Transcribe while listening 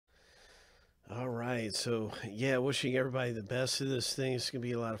right, so yeah, wishing everybody the best of this thing. It's gonna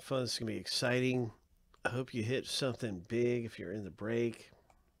be a lot of fun. It's gonna be exciting. I hope you hit something big if you're in the break.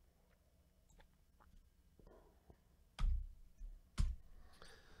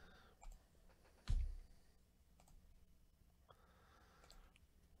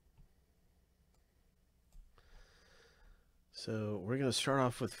 So we're gonna start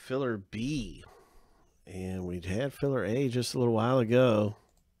off with filler B, and we'd had filler A just a little while ago.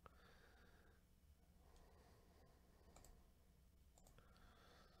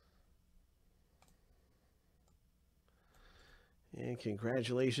 And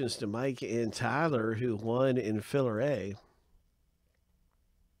congratulations to Mike and Tyler who won in filler A.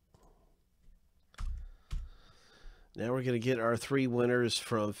 Now we're going to get our 3 winners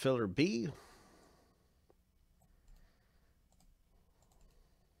from filler B.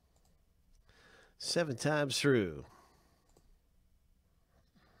 Seven times through.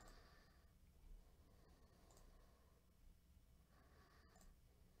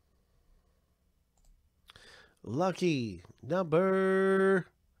 Lucky number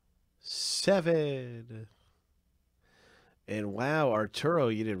 7. And wow, Arturo,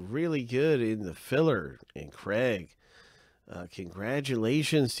 you did really good in the filler. And Craig,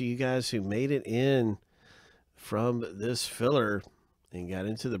 congratulations to you guys who made it in from this filler and got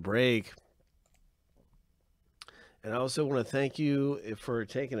into the break. And I also want to thank you for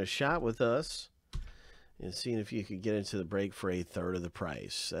taking a shot with us and seeing if you could get into the break for a third of the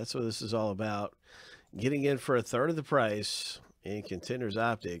price. That's what this is all about. Getting in for a third of the price in Contenders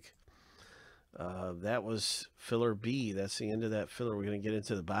Optic. That was filler B. That's the end of that filler. We're going to get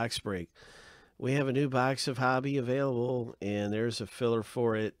into the box break. We have a new box of Hobby available, and there's a filler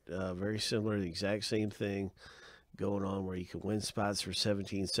for it. Very similar, the exact same thing going on where you can win spots for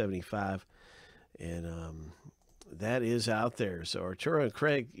 $17.75. And that is out there. So Arturo and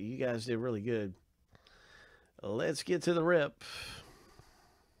Craig, you guys did really good. Let's get to the rip.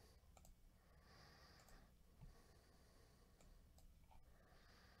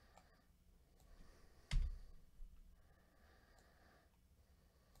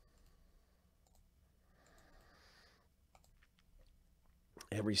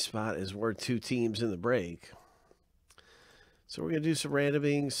 Every spot is worth 2 teams in the break. So we're going to do some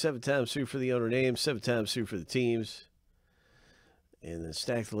randoming. 7 times through for the owner name, 7 times through for the teams. And then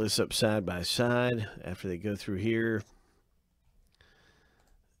stack the list up side by side after they go through here.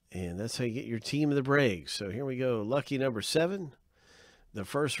 And that's how you get your team in the break. So here we go. Lucky number 7. The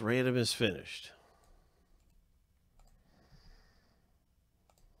first random is finished.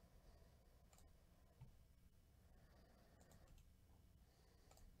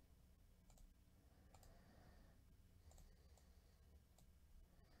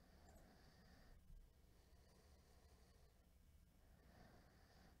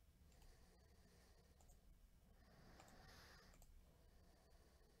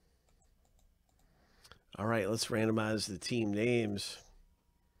 All right, let's randomize the team names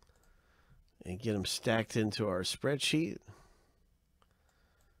and get them stacked into our spreadsheet.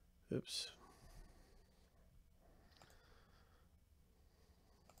 Oops.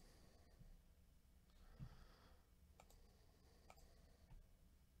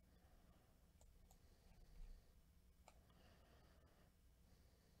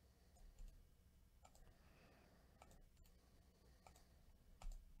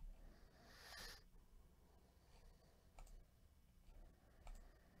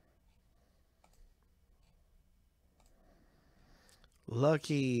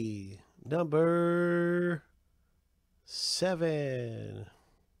 Lucky number 7.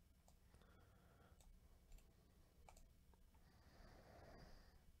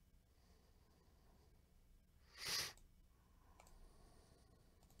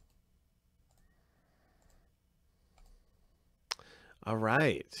 All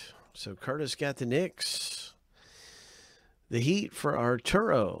right. So Curtis got the Knicks. The Heat for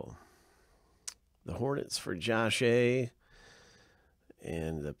Arturo. The Hornets for Josh A.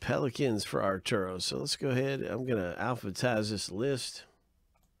 And the Pelicans for Arturo. So let's go ahead. I'm going to alphabetize this list.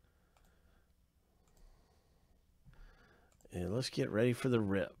 And let's get ready for the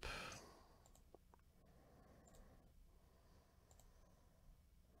rip.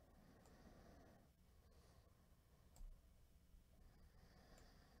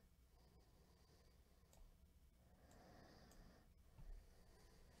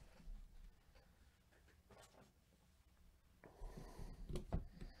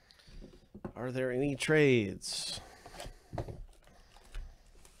 Are there any trades?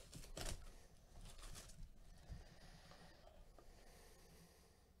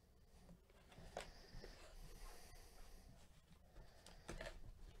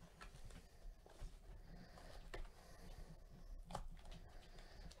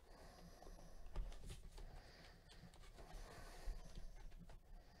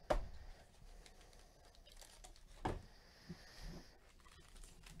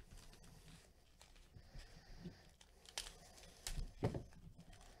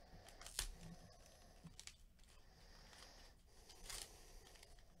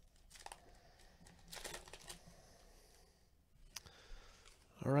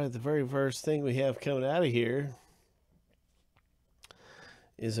 All right, the very first thing we have coming out of here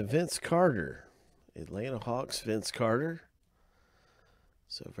is a Vince Carter. Atlanta Hawks Vince Carter.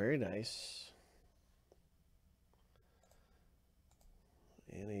 So very nice.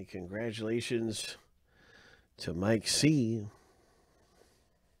 And a congratulations to Mike C.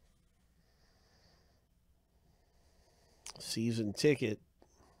 Season ticket.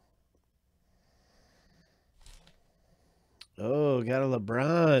 Oh, got a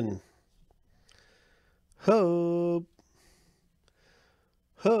LeBron. Hope.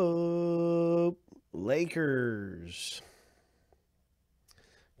 Hope. Lakers.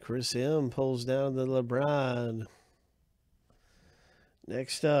 Chris M. pulls down the LeBron.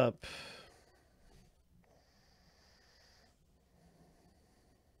 Next up.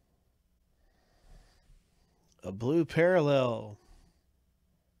 A blue parallel.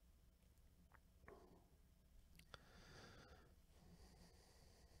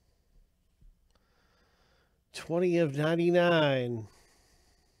 $20/99.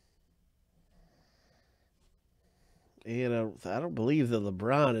 And I don't believe the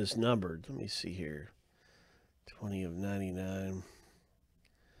LeBron is numbered. Let me see here. 20/99.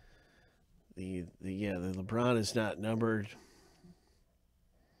 The LeBron is not numbered.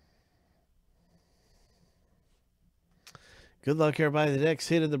 Good luck, everybody. The next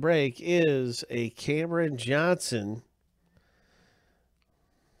hit of the break is a Cameron Johnson.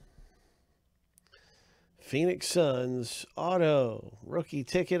 Phoenix Suns auto. Rookie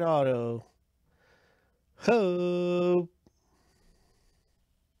ticket auto. Hope.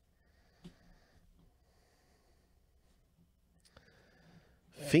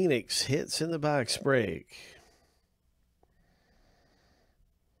 Phoenix hits in the box break.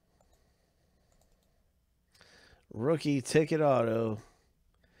 Rookie ticket auto.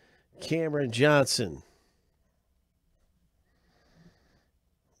 Cameron Johnson.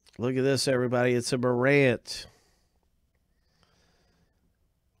 Look at this, everybody. It's a Morant.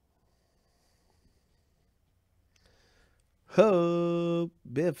 Hope.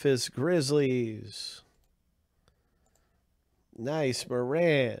 Memphis Grizzlies. Nice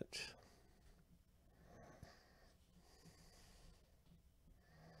Morant.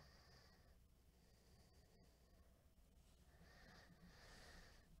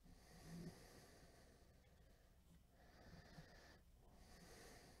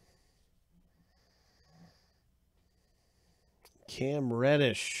 Cam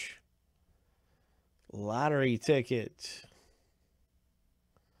Reddish. Lottery ticket.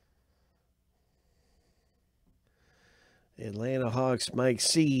 Atlanta Hawks Mike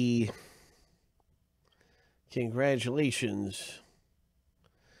C. Congratulations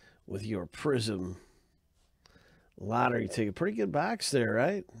with your Prism lottery ticket. Pretty good box there,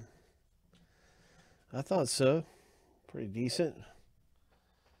 right? I thought so. Pretty decent.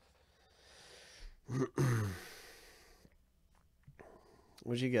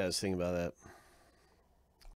 What do you guys think about that?